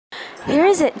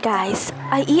Here's it, guys.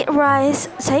 I eat rice,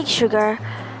 take sugar,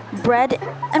 bread,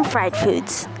 and fried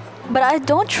foods. But I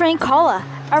don't drink cola.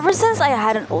 Ever since I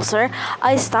had an ulcer,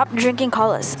 I stopped drinking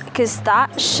colas because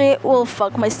that shit will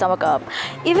fuck my stomach up.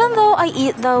 Even though I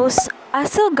eat those, I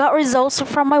still got results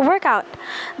from my workout.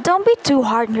 Don't be too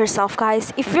hard on yourself,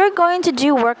 guys. If you're going to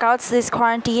do workouts this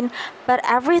quarantine, but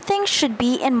everything should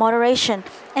be in moderation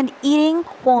and eating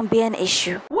won't be an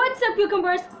issue. What's up,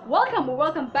 cucumbers? Welcome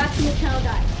back to my channel,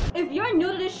 guys. If you're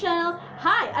new to this channel,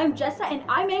 hi, I'm Jessa and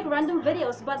I make random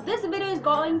videos, but this video is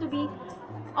going to be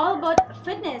all about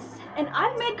fitness, and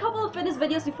I've made a couple of fitness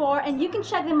videos before and you can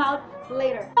check them out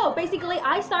later. So basically,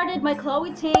 I started my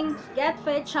CHLOE TING'S GET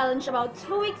FIT challenge about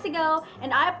 2 weeks ago,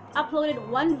 and I've uploaded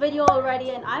one video already,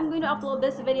 and I'm going to upload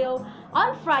this video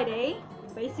on Friday,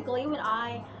 basically when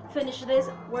I finish this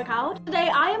workout. Today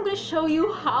I am going to show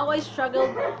you how I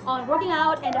struggled on working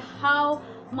out and how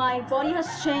my body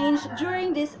has changed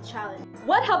during this challenge.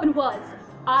 What happened was,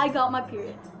 I got my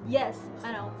period. Yes,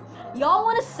 I know. Y'all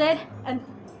want to sit and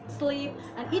sleep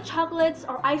and eat chocolates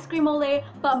or ice cream all day,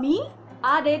 but me,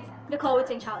 I did the CHLOE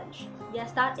TING'S challenge.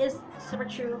 Yes, that is super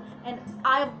true, and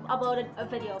I uploaded a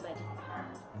video of it.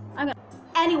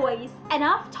 Anyways,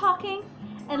 enough talking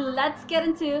and let's get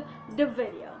into the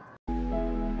video.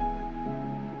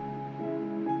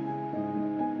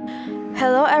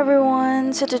 Hello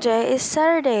everyone, so today is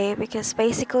Saturday because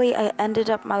basically I ended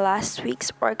up my last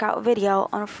week's workout video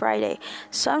on Friday,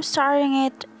 so I'm starting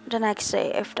it the next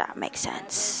day, if that makes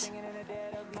sense.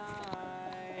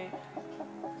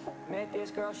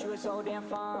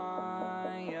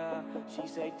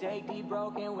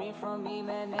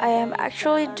 I am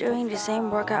actually doing the same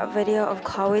workout video of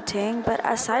CHLOE TING'S, but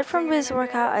aside from this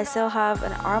workout, I still have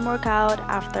an arm workout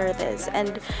after this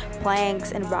and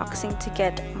planks and boxing to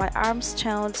get my arms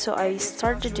toned, so I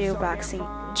started to do boxing.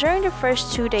 During the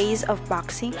first 2 days of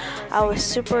boxing, I was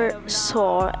super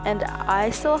sore and I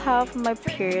still have my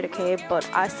period, okay, but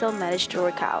I still managed to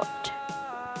work out.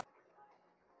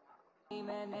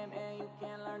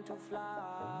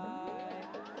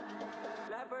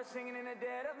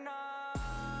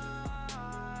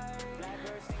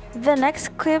 The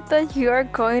next clip that you are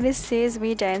going to see is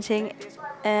me dancing,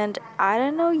 and I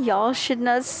don't know, y'all should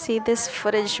not see this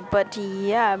footage, but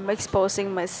yeah, I'm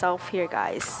exposing myself here,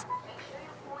 guys.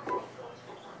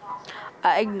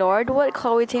 I ignored what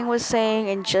CHLOE TING'S was saying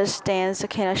and just danced to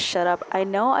kind of shut up. I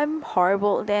know I'm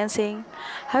horrible at dancing.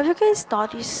 Have you guys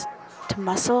noticed the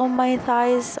muscle on my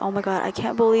thighs? Oh my god, I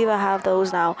can't believe I have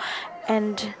those now,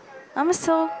 and I'm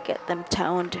still get them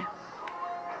toned.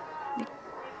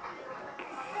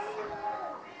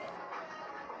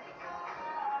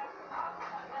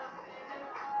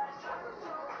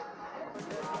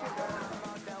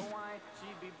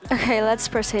 Okay, let's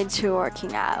proceed to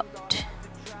working out.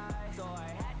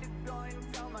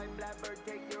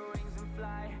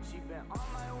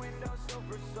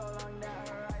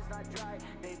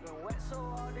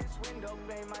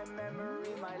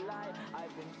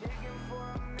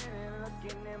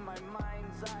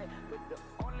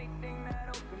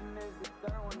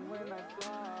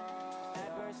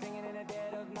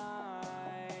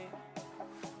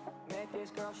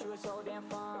 She was so damn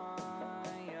fine,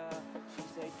 yeah. She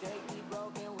said, take me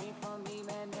broken wing from me,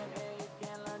 man, and you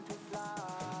can learn to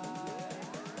fly.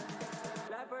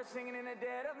 Blackbird singing in the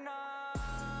dead of night.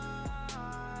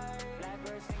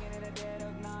 Blackbird singing in the dead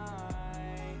of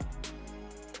night.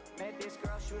 Met this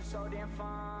girl, she was so damn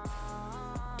fine.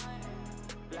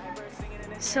 Blackbird singing in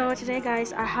the dead. So today,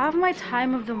 guys, I have my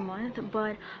time of the month,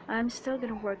 but I'm still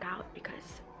gonna work out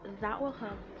because that will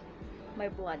help my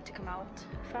blood to come out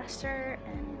faster,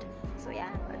 and so yeah,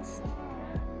 let's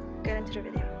get into the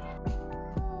video.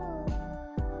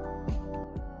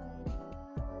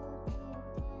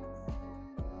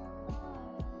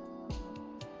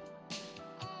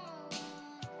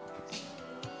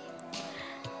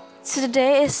 So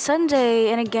today is Sunday,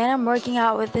 and again I'm working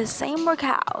out with the same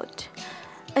workout.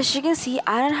 As you can see,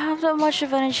 I don't have that much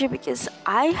of energy because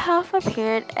I have my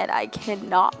period and I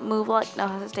cannot move like no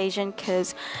hesitation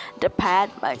because the pad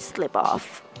might slip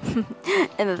off.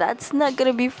 And that's not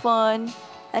gonna be fun.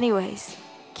 Anyways,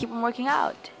 keep on working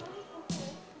out.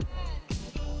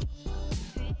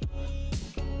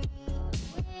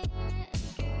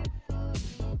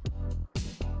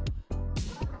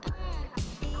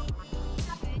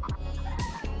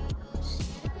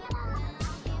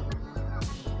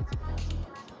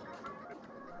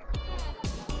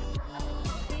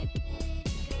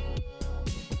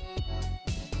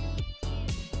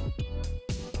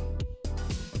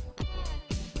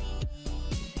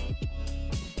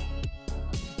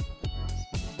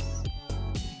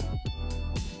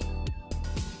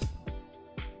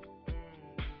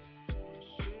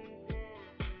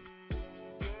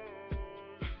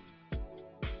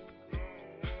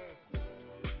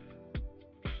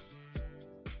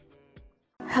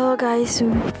 Hello guys,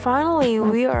 so finally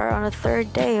we are on the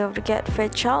third day of the Get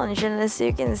Fit challenge, and as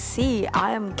you can see,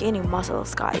 I am gaining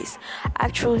muscles, guys.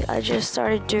 Actually, I just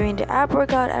started doing the ab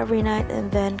workout every night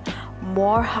and then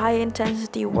more high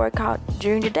intensity workout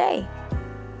during the day.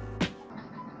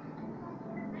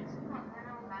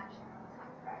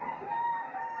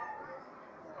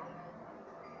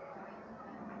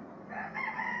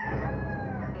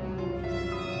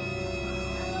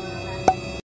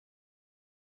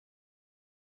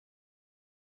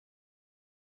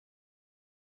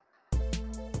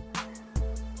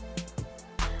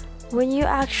 When you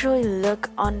actually look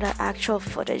on the actual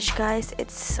footage, guys,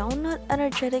 it's so not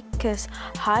energetic because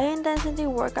high intensity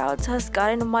workouts has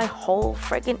gotten my whole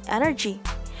freaking energy.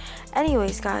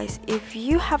 Anyways, guys, if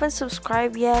you haven't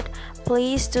subscribed yet,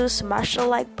 please do smash the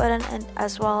like button and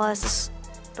as well as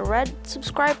the red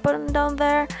subscribe button down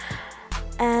there,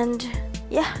 and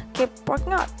yeah, keep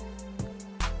working out.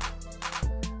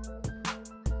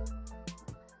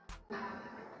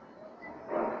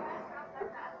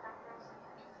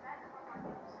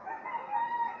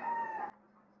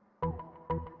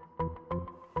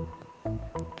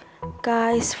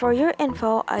 Guys, for your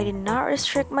info, I did not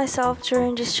restrict myself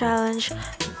during this challenge,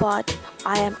 but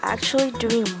I am actually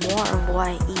doing more of what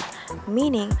I eat.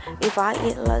 Meaning, if I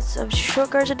eat lots of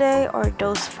sugar today or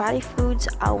those fatty foods,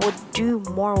 I would do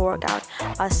more workout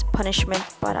as punishment,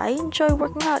 but I enjoy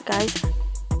working out, guys.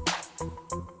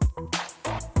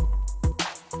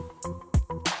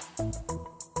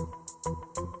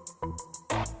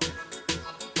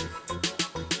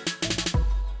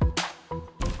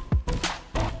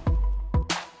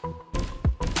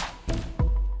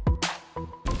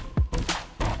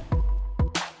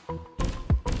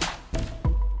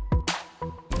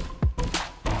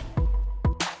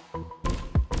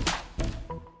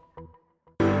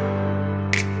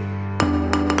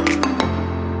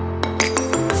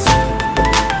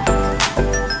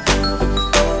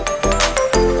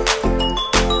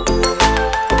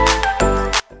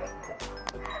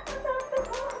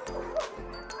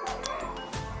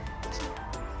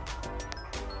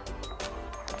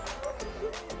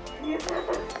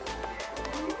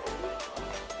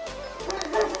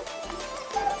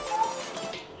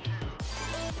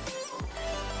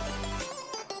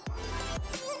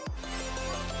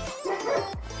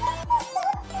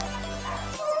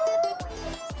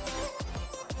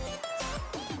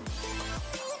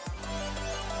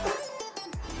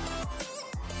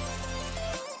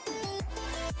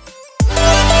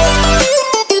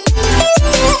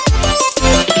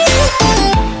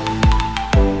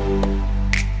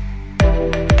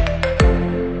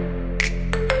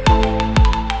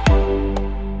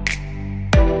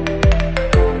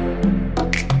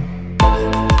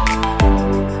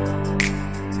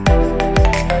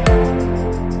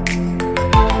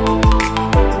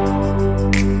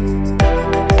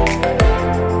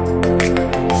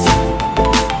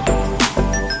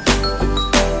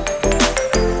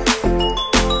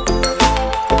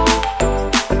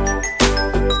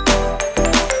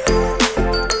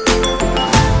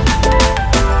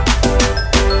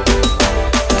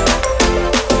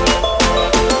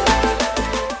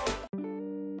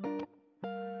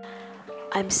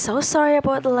 I'm so sorry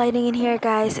about the lighting in here,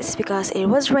 guys. It's because it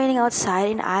was raining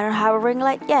outside and I don't have a ring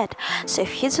light yet. So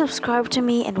if you'd subscribe to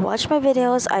me and watch my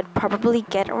videos, I'd probably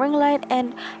get a ring light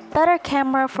and better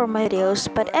camera for my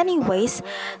videos. But anyways,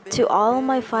 to all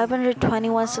my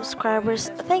 521 subscribers,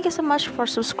 thank you so much for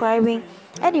subscribing.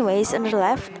 Anyways, on the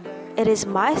left, it is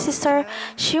my sister.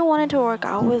 She wanted to work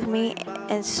out with me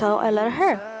and so I let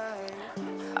her.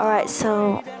 Alright,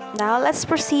 so now let's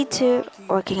proceed to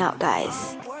working out,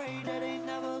 guys.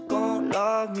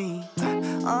 Love me.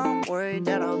 I'm worried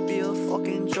that I'll be a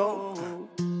fucking joke.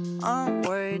 I'm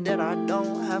worried that I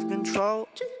don't have control.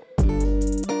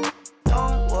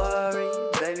 Don't worry,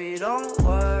 baby, don't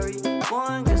worry. Go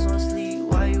and get some sleep.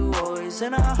 Why you always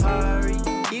in a hurry?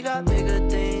 You got bigger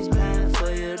things planned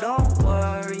for you. Don't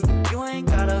worry, you ain't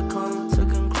gotta come to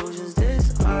conclusions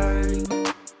this early.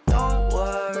 Don't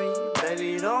worry,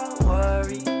 baby, don't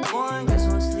worry. Go and get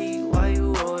some sleep. Why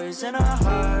you always in a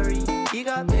hurry? You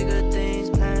got bigger things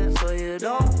planned for you,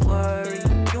 don't worry.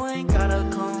 You ain't gotta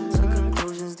come to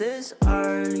conclusions this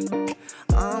early.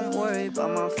 I'm worried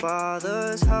about my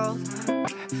father's health.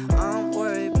 I'm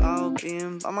worried about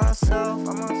being by myself.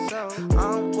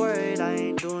 I'm worried I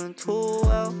ain't doing too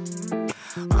well.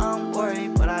 I'm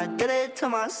worried, but I did it to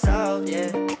myself,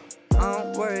 yeah.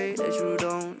 I'm worried that you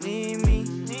don't need me.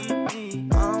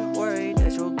 I'm worried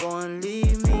that you'll go and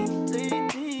leave me.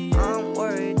 I'm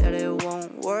worried that it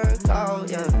won't work out,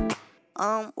 yeah.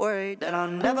 I'm worried that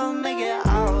I'll never make it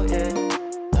out, yeah.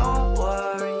 Don't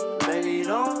worry, baby,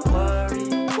 don't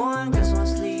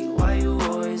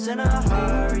in a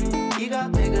hurry. He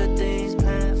got bigger things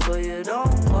planned for you,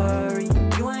 don't worry.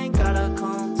 You ain't gotta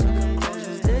come to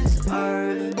conclusions this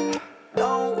early.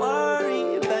 Don't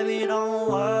worry, baby, don't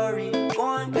worry.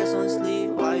 Go and get some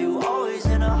sleep. Why you always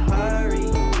in a hurry?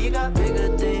 He got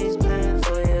bigger things planned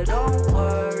for you, don't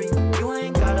worry. You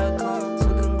ain't gotta come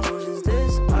to conclusions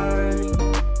this early.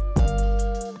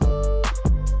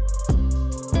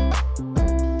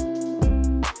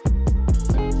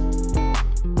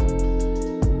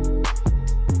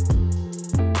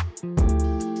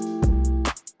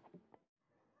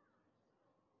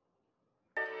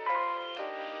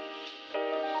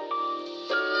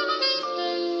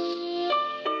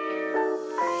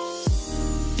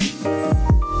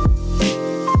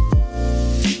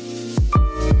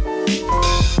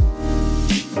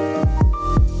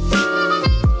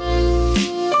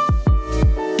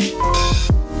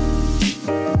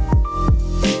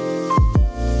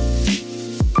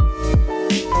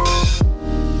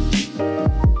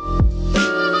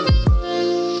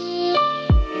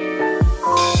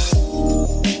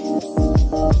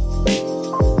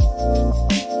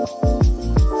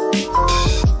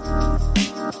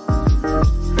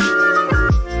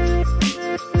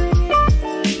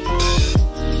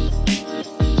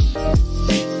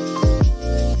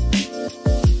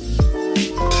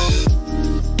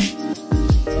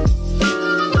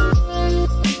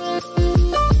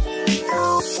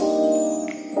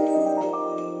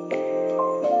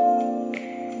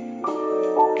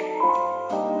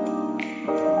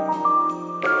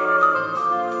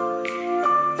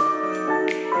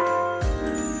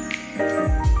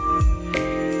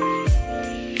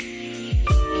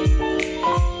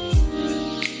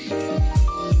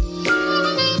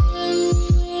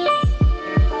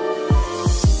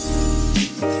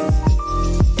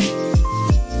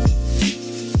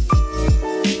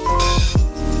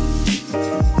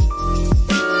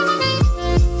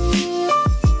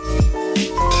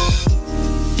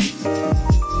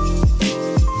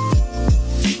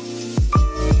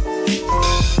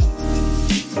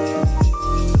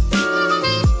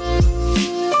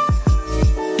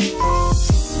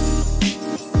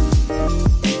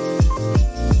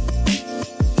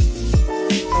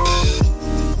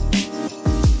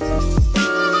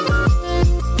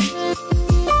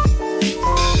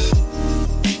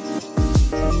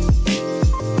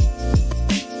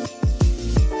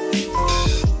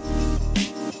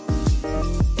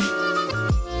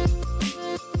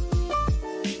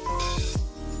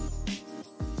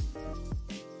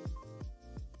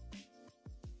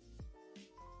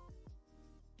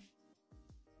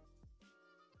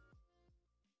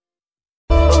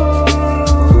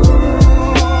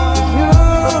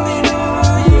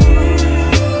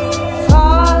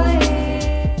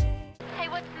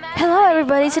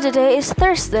 So today is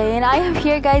Thursday and I am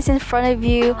here guys in front of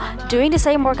you doing the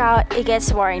same workout. It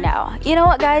gets boring now. You know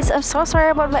what guys, I'm so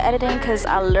sorry about my editing because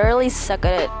I literally suck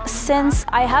at it since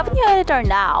I have a new editor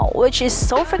now, which is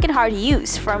so freaking hard to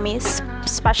use for me,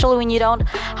 especially when you don't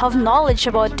have knowledge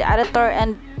about the editor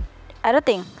and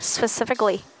editing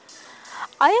specifically.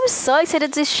 I am so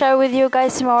excited to share with you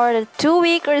guys tomorrow the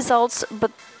 2-week results,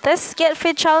 but this Get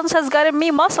Fit challenge has gotten me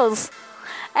muscles.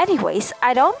 Anyways,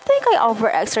 I don't think I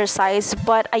over-exercise,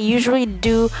 but I usually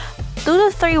do 2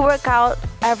 to 3 workouts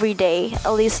every day,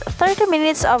 at least 30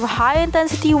 minutes of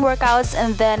high-intensity workouts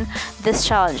and then this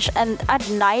challenge. And at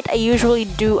night, I usually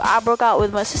do ab workout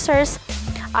with my sisters.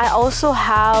 I also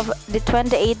have the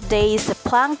 28 days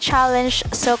plank challenge,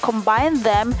 so combine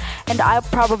them and I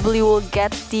probably will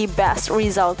get the best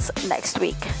results next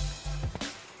week.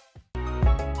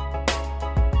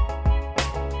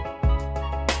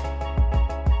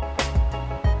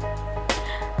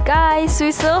 Guys,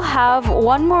 we still have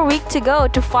 1 more week to go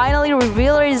to finally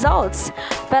reveal results.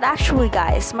 But actually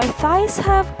guys, my thighs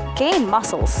have gained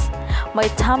muscles. My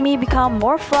tummy become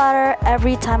more flatter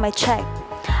every time I check.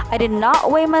 I did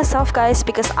not weigh myself guys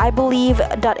because I believe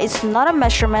that it's not a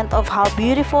measurement of how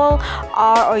beautiful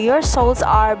our or your souls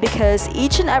are, because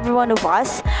each and every one of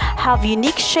us have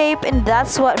unique shape and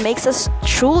that's what makes us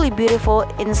truly beautiful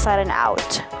inside and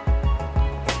out.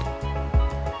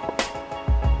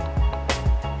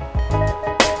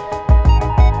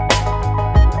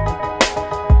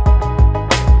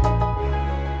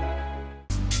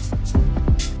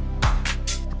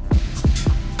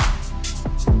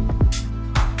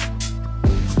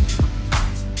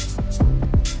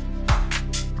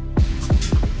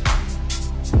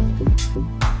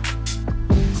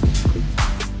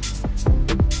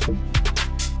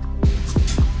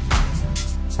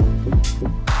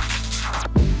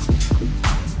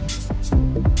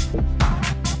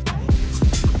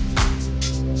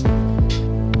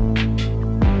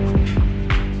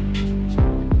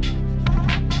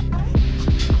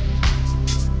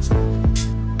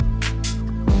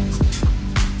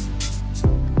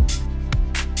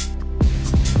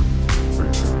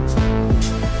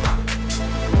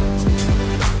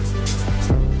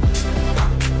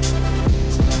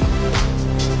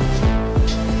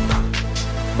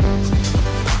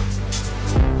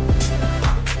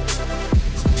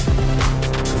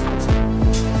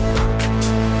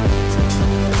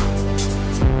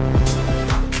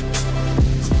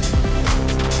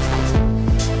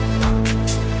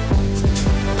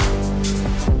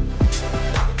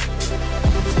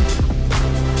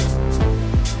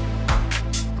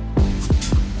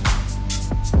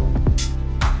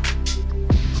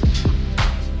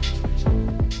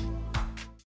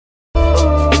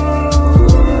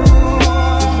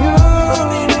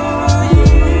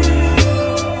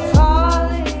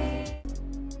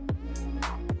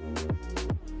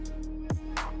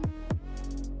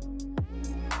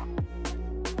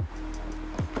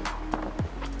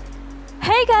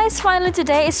 Hey guys, finally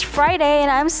today is Friday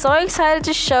and I'm so excited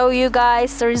to show you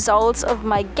guys the results of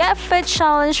my Get Fit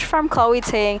challenge from CHLOE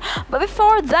Ting. But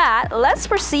before that, let's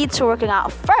proceed to working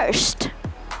out first.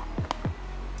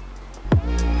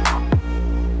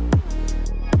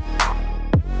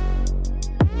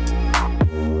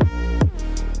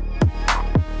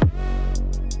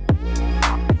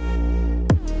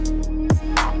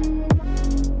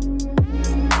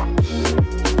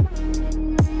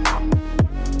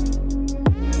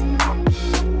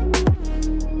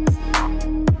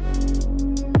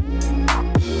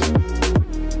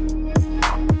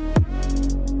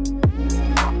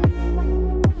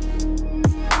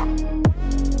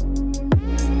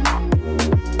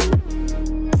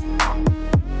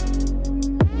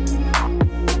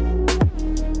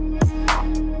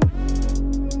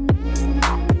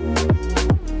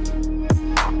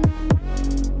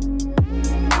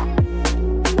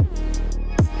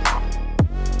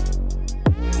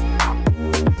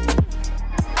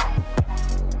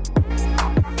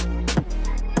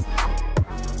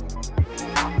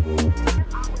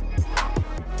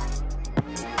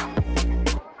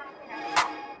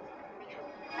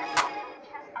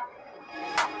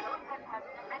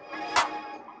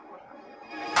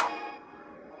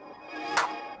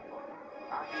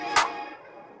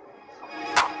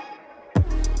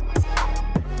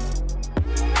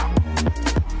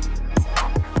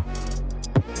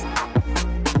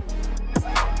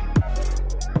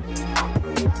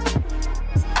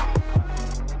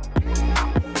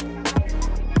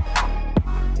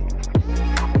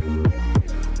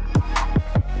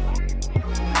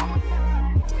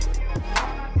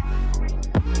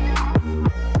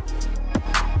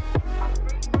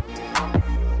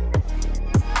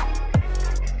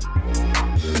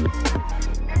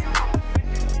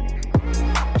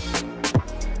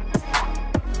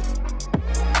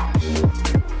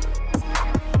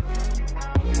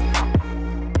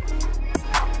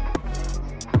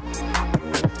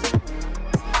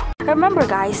 Remember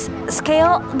guys,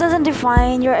 scale doesn't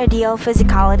define your ideal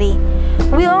physicality.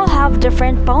 We all have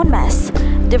different bone mass,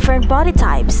 different body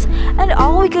types, and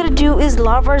all we gotta do is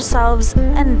love ourselves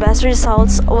and best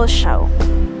results will show.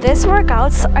 These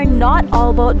workouts are not all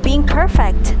about being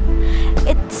perfect.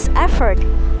 It's effort.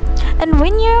 And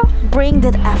when you bring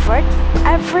that effort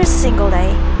every single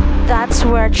day, that's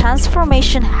where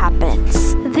transformation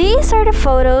happens. These are the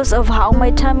photos of how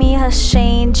my tummy has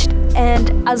changed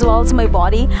and as well as my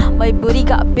body. My booty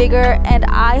got bigger and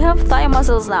I have thigh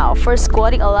muscles now for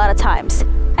squatting a lot of times.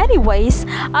 Anyways,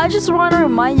 I just want to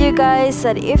remind you guys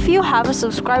that if you haven't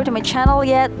subscribed to my channel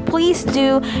yet, please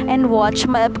do and watch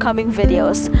my upcoming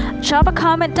videos. Drop a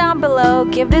comment down below,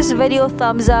 give this video a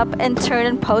thumbs up, and turn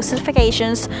on post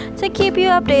notifications to keep you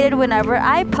updated whenever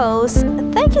I post.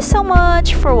 Thank you so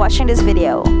much for watching this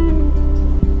video.